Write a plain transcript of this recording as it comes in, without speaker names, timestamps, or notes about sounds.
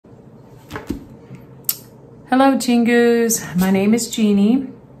Hello Jingoos, my name is Jeannie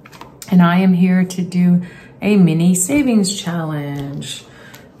and I am here to do a mini savings challenge.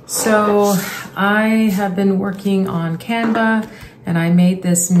 So I have been working on Canva and I made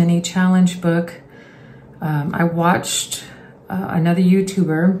this mini challenge book. I watched another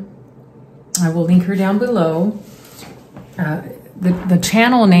YouTuber. I will link her down below. The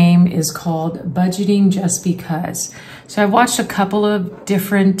channel name is called Budgeting Just Because. So I watched a couple of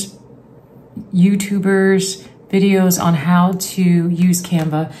different YouTubers videos on how to use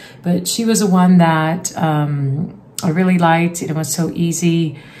Canva, but she was the one that I really liked. It was so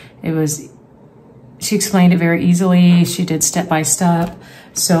easy. She explained it very easily. She did step by step.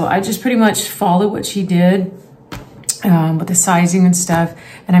 So I just pretty much followed what she did with the sizing and stuff.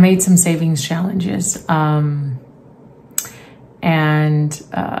 And I made some savings challenges.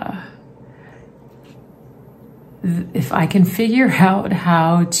 If I can figure out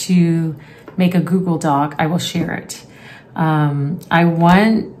how to make a Google Doc, I will share it. I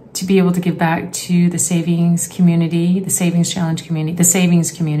want to be able to give back to the savings community, the savings challenge community, the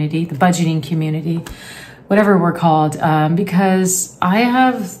savings community, the budgeting community, whatever we're called, because I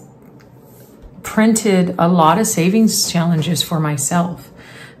have printed a lot of savings challenges for myself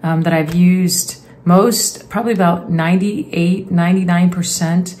that I've used. Probably about 98,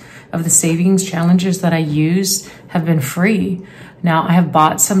 99% of the savings challenges that I use have been free. Now, I have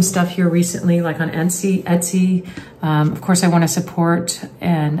bought some stuff here recently, like on Etsy. Of course, I want to support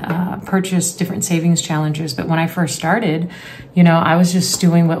and purchase different savings challenges. But when I first started, I was just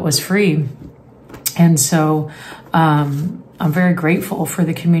doing what was free. And so I'm very grateful for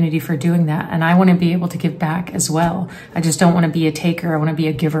the community for doing that. And I want to be able to give back as well. I just don't want to be a taker. I want to be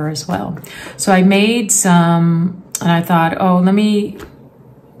a giver as well. So I made some, and I thought, oh, let me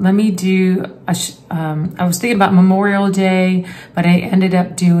do, I was thinking about Memorial Day, but I ended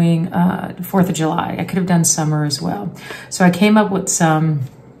up doing 4th of July. I could have done summer as well. So I came up with some,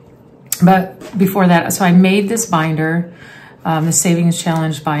 but before that, so I made this binder, the Savings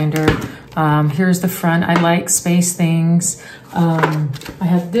Challenge binder. Here's the front. I like space things. I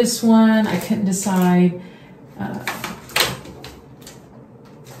had this one. I couldn't decide.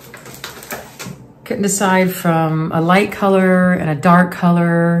 Couldn't decide from a light color and a dark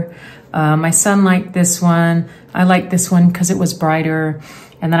color. My son liked this one. I liked this one because it was brighter.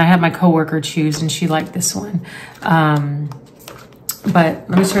 And then I had my coworker choose and she liked this one. But let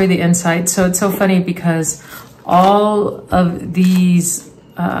me show you the inside. So it's so funny because all of these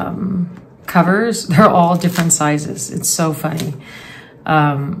covers, they're all different sizes. It's so funny.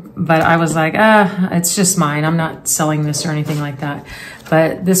 But I was like, it's just mine. I'm not selling this or anything like that.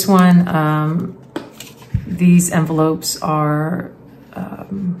 But this one, these envelopes are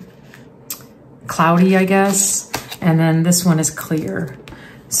cloudy, I guess. And then this one is clear.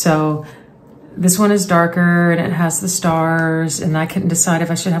 So this one is darker and it has the stars, and I couldn't decide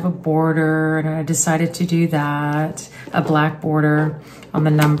if I should have a border, and I decided to do that, a black border on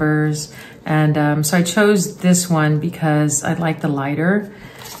the numbers. And so I chose this one because I like the lighter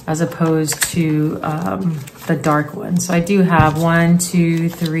as opposed to the dark one. So I do have 1, 2,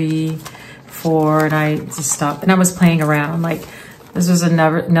 3, 4, and I just stopped and I was playing around. Like this was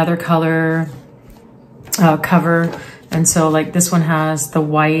another color cover. And so like this one has the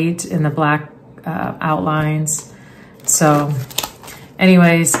white and the black outlines. So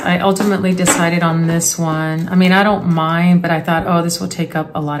anyways, I ultimately decided on this one. I mean, I don't mind, but I thought, oh, this will take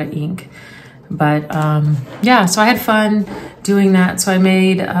up a lot of ink. But yeah, so I had fun doing that. So I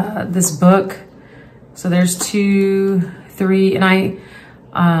made this book. So there's 2, 3, and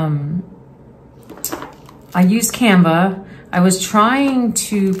I used Canva. I was trying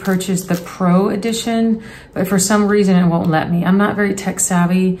to purchase the Pro edition, but for some reason it won't let me. I'm not very tech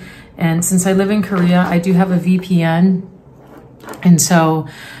savvy. And since I live in Korea, I do have a VPN. And so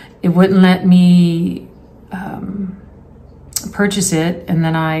it wouldn't let me purchase it. And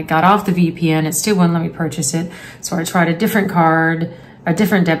then I got off the VPN. It still wouldn't let me purchase it. So I tried a different card, a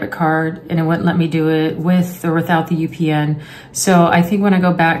different debit card, and it wouldn't let me do it with or without the UPN. So I think when I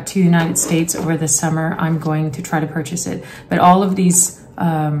go back to the United States over the summer, I'm going to try to purchase it. But all of these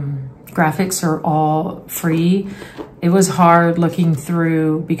graphics are all free. It was hard looking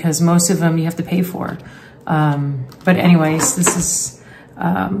through because most of them you have to pay for. But anyways, this is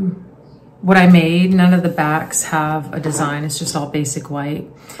what I made. None of the backs have a design. It's just all basic white.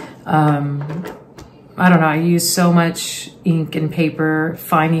 I don't know, I used so much ink and paper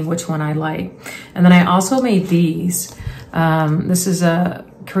finding which one I like. And then I also made these. This is a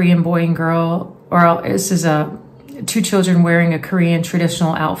Korean boy and girl, or this is 2 children wearing a Korean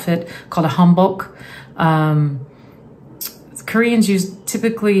traditional outfit called a hanbok. Koreans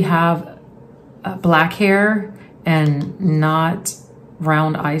typically have black hair and not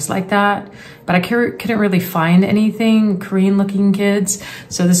round eyes like that. But I couldn't really find anything Korean looking kids.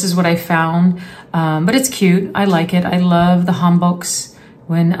 So this is what I found. But it's cute. I like it. I love the hanboks.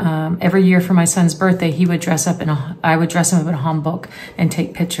 When every year for my son's birthday, he would dress up I would dress him up in a hanbok and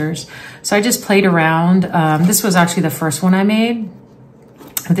take pictures. So I just played around. This was actually the first one I made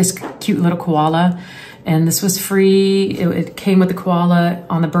with this cute little koala. And this was free. It came with the koala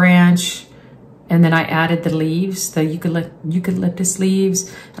on the branch. And then I added the leaves, the eucalyptus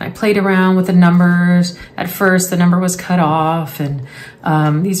leaves. And I played around with the numbers. At first, the number was cut off. And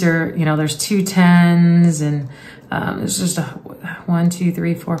these are, you know, there's 2 10s. And there's just a 1, 2,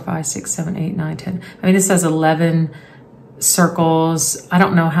 3, 4, 5, 6, 7, 8, 9, 10. I mean, this has 11 circles. I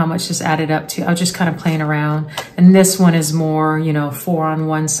don't know how much this added up to. I was just kind of playing around. And this one is more, you know, 4 on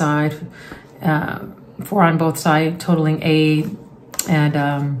one side, 4 on both sides, totaling 8.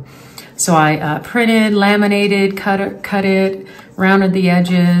 And so I printed, laminated, cut it, rounded the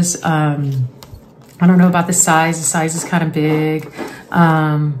edges. I don't know about the size. The size is kind of big.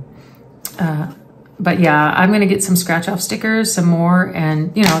 But yeah, I'm gonna get some scratch off stickers, some more,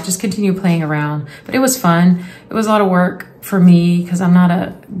 and you know, just continue playing around. But it was fun. It was a lot of work for me because I'm not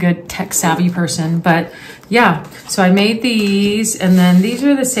a good tech savvy person. But yeah, so I made these, and then these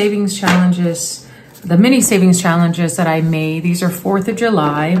are the savings challenges, the mini savings challenges that I made. These are 4th of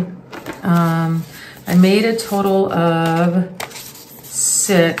July. I made a total of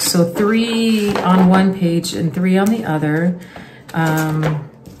 6, so 3 on one page and 3 on the other.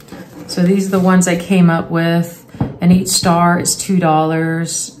 So these are the ones I came up with, and each star is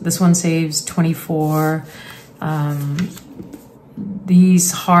 $2. This one saves 24.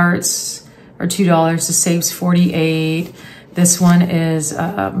 These hearts are $2. This saves 48. This one is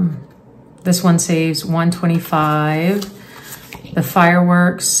this one saves 125. The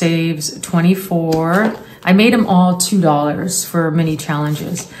fireworks saves 24. I made them all $2 for mini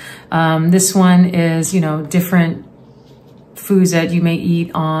challenges. This one is, you know, different foods that you may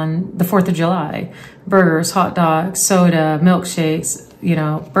eat on the 4th of July. Burgers, hot dogs, soda, milkshakes, you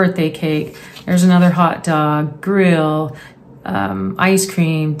know, birthday cake. There's another hot dog, grill, ice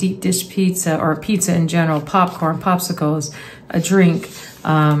cream, deep dish pizza, or pizza in general, popcorn, popsicles, a drink.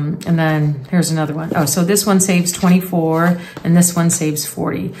 And then here's another one. Oh, so this one saves 24 and this one saves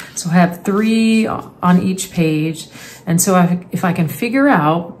 40. So I have 3 on each page. And so if I can figure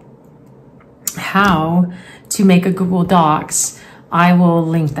out how to make a Google Docs, I will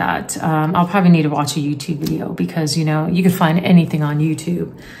link that. I'll probably need to watch a YouTube video because, you know, you can find anything on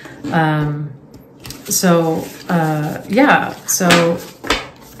YouTube. Yeah, so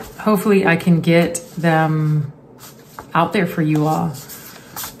hopefully I can get them out there for you all.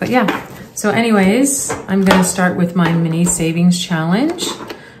 But yeah, so anyways, I'm gonna start with my mini savings challenge.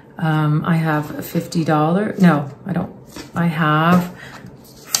 I have $50, no, I don't. I have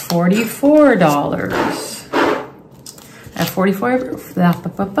 $44. I have 44,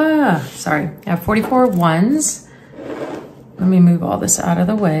 sorry, I have 44 ones. Let me move all this out of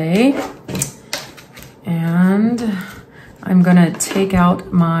the way. And I'm gonna take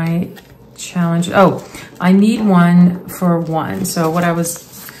out my challenge. Oh, I need one for 1. So what I was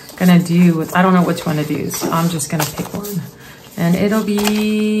gonna do with, I don't know which one to do, so I'm just gonna pick one. And it'll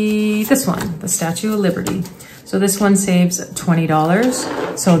be this one, the Statue of Liberty. So this one saves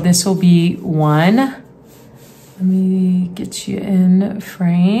 $20. So this will be 1. Let me get you in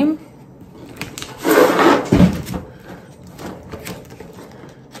frame.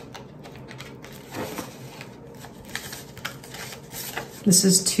 This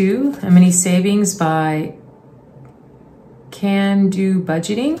is 2, a mini savings by Can Do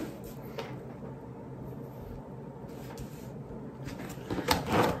Budgeting.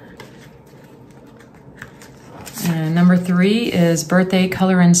 And number 3 is Birthday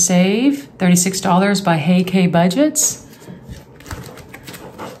Color and Save, $36 by Hey K Budgets.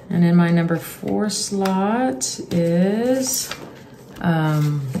 And in my number 4 slot is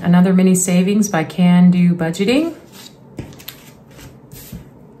another mini savings by Can Do Budgeting.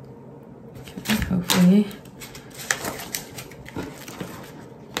 Okay, hopefully.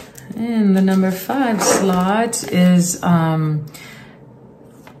 And the number 5 slot is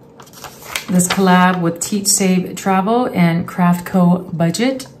this collab with Teach Save Travel and Craft Co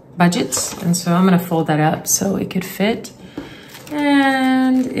Budgets. And so I'm gonna fold that up so it could fit.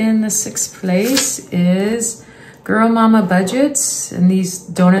 And in the 6th place is Girl Mama Budgets, and these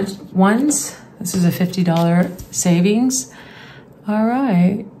donut ones. This is a $50 savings. All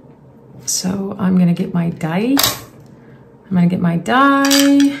right, so I'm gonna get my die.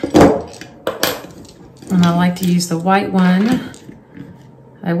 And I like to use the white one.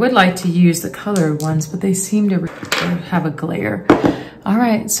 I would like to use the colored ones, but they seem to have a glare. All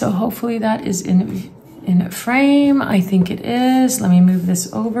right, so hopefully that is in frame. I think it is. Let me move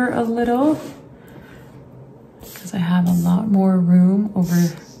this over a little because I have a lot more room over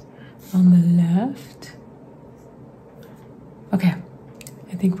on the left. Okay,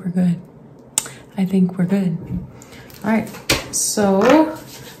 I think we're good. I think we're good. All right, so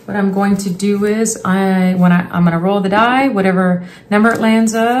what I'm going to do is I'm gonna roll the die, whatever number it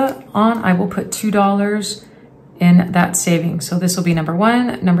lands on, I will put $2 in that savings. So this will be number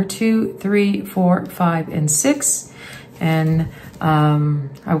 1, number 2, 3, 4, 5, and 6. And I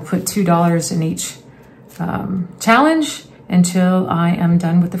will put $2 in each challenge until I am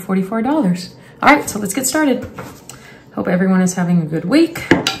done with the $44. All right, so let's get started. Hope everyone is having a good week.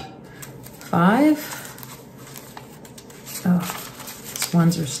 5. Oh, these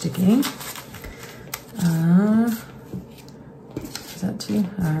ones are sticking. Is that 2?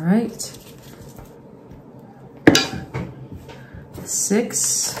 All right.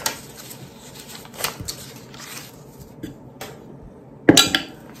 6.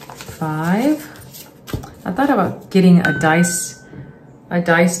 5. I thought about getting a dice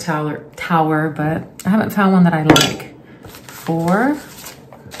tower, but I haven't found one that I like. 4.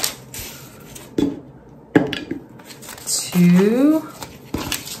 2.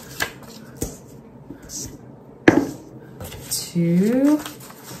 2.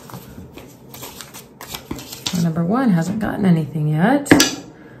 Well, number 1 hasn't gotten anything yet.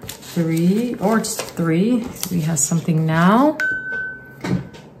 3, or just 3. 3 has something now.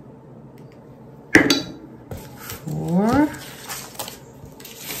 4.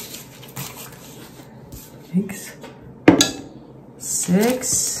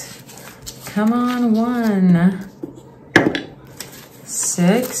 6. Come on, 1.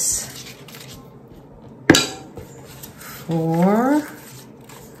 6. 4.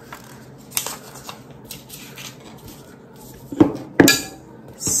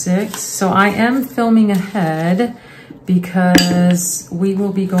 6. So I am filming ahead because we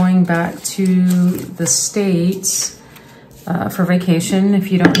will be going back to the States for vacation.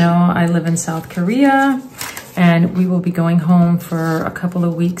 If you don't know, I live in South Korea, and we will be going home for a couple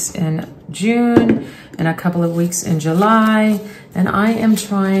of weeks in June and a couple of weeks in July. And I am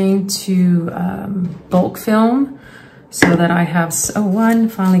trying to bulk film so that I have, oh, 1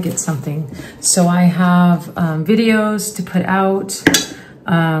 finally gets something. So I have videos to put out.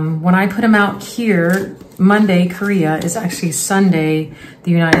 When I put them out here, Monday, Korea, is actually Sunday,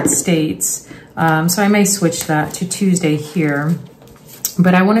 the United States. So I may switch that to Tuesday here.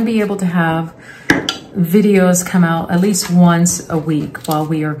 But I want to be able to have videos come out at least once a week while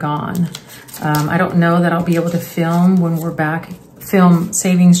we are gone. I don't know that I'll be able to film when we're back, film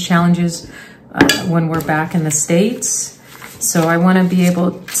savings challenges when we're back in the States. So I want to be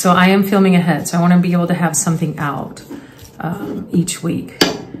able, so I am filming ahead. So I want to be able to have something out each week.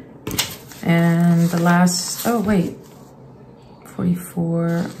 And the last, oh wait,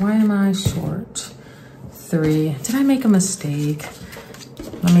 44, why am I short? 3, did I make a mistake?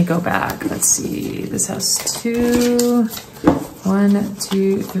 Let me go back, let's see, this has 2, 1,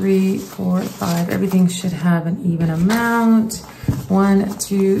 2, 3, 4, 5, everything should have an even amount. 1,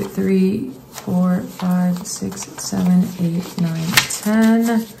 2, 3, 4, 5, 6, 7, 8, 9,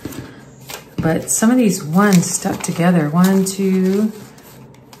 10. But some of these ones stuck together. 1, 2,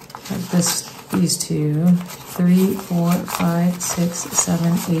 these 2, 3, 4, 5, 6,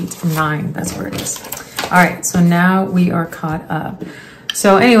 7, 8, 9. That's where it is. All right, so now we are caught up.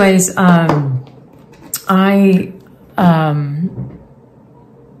 So anyways, I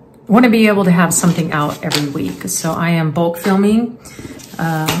want to be able to have something out every week. So I am bulk filming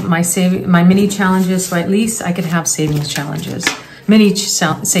my mini challenges, so at least I could have savings challenges. Many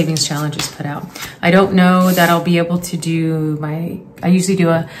savings challenges put out. I don't know that I'll be able to do I usually do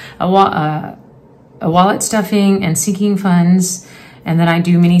a wallet stuffing and sinking funds, and then I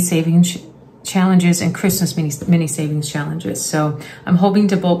do mini savings challenges and Christmas mini savings challenges. So I'm hoping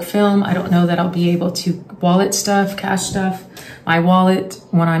to bulk film. I don't know that I'll be able to wallet stuff, cash stuff, my wallet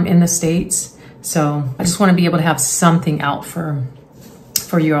when I'm in the States. So I just want to be able to have something out for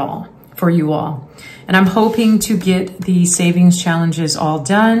you all. And I'm hoping to get the savings challenges all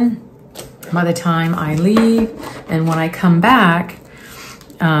done by the time I leave. And when I come back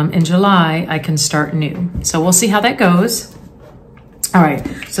in July, I can start new. So we'll see how that goes. All right,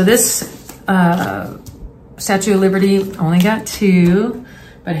 so this Statue of Liberty only got 2,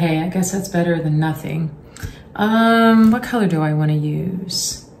 but hey, I guess that's better than nothing. What color do I want to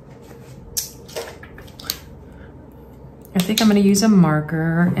use? I think I'm going to use a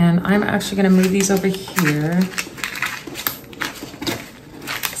marker, and I'm actually going to move these over here.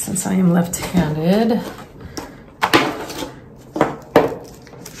 since I am left-handed.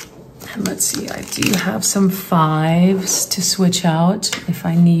 And let's see, I do have some 5s to switch out if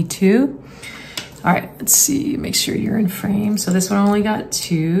I need to. All right, let's see, make sure you're in frame. So this one only got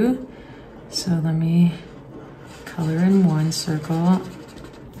 2. So let me color in 1 circle.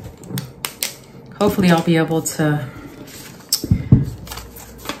 Hopefully I'll be able to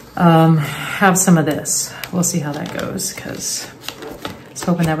have some of this. We'll see how that goes, because I was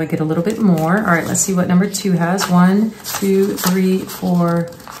hoping that would get a little bit more. All right, let's see what number 2 has. 1, 2, 3, 4,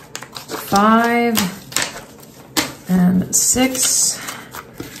 5, and 6.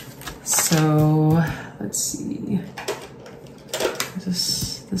 So let's see.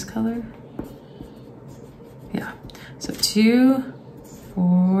 Is this color? Yeah. So 2,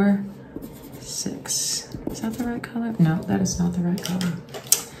 4, 6. Is that the right color? No, that is not the right color.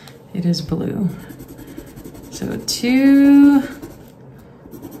 It is blue. So 2,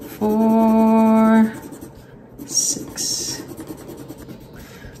 4, 6.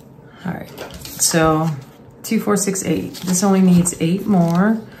 All right. So 2, 4, 6, 8. This only needs 8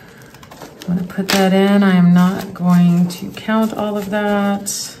 more. I'm gonna put that in. I am not going to count all of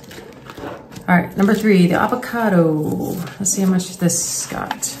that. All right, number 3, the avocado. Let's see how much this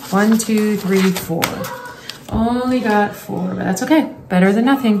got. 1, 2, 3, 4. Only got 4, but that's okay. Better than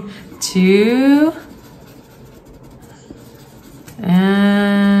nothing. 2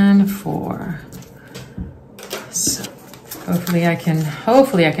 and 4. So hopefully I can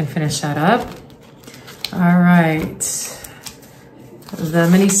finish that up. All right. The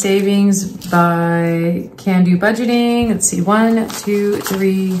mini savings by Can Do Budgeting. Let's see, 1, 2,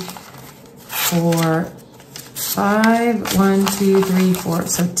 3, 4, 5. 1, 2, 3, 4,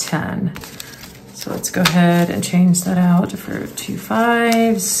 so 10. So let's go ahead and change that out for 2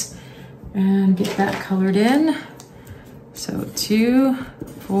 5s and get that colored in. So 2,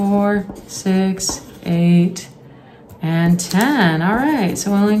 4, 6, 8, and 10. All right, so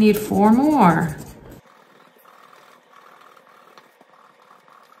we only need 4 more.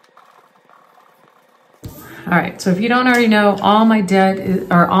 All right, so if you don't already know, all my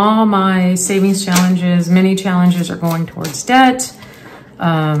all my savings challenges, mini challenges are going towards debt.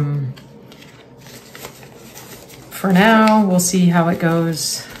 For now, we'll see how it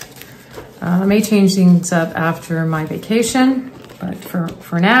goes. I may change things up after my vacation, but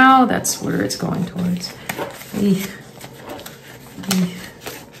for now, that's where it's going towards.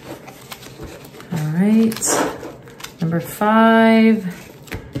 All right, number 5.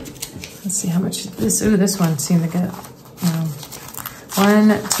 Let's see how much this, ooh, this one seemed to get,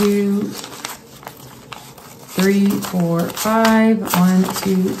 1, 2, 3, 4, 5, 1,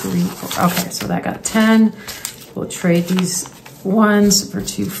 2, 3, 4. Okay, so that got 10. We'll trade these 1s for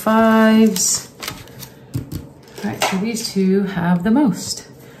 2 5s. All right, so these 2 have the most.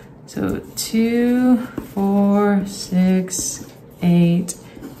 So 2, 4, 6, 8,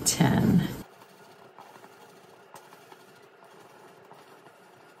 10.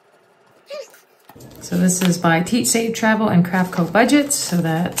 So this is by Teach, Save, Travel, and Craft Co Budgets. So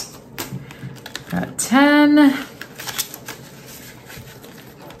that got 10.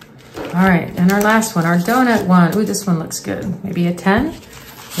 All right, and our last one, our donut one. Ooh, this one looks good. Maybe a 10.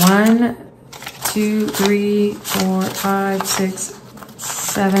 1, 2, 3, 4, 5, 6,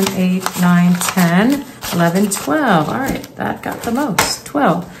 7, 8, 9, 10, 11, 12. All right, that got the most,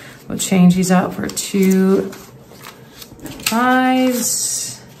 12. We'll change these out for 2 5s.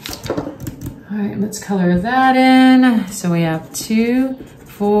 All right, let's color that in. So we have 2,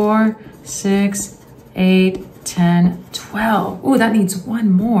 4, 6, 8, 10, 12. Ooh, that needs 1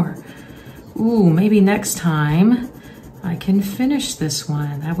 more. Ooh, maybe next time I can finish this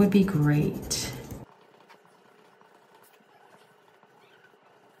one. That would be great.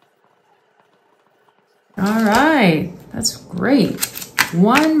 All right, that's great.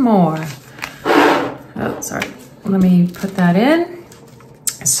 1 more. Oh, sorry. Let me put that in.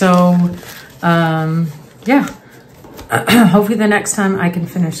 So, yeah, hopefully the next time I can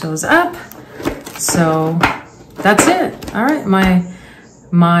finish those up. So that's it. All right,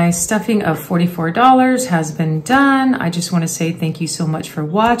 my stuffing of $44 has been done. I just want to say thank you so much for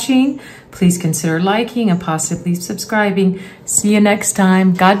watching. Please consider liking and possibly subscribing. See you next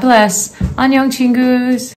time. God bless. Annyeong 친구s.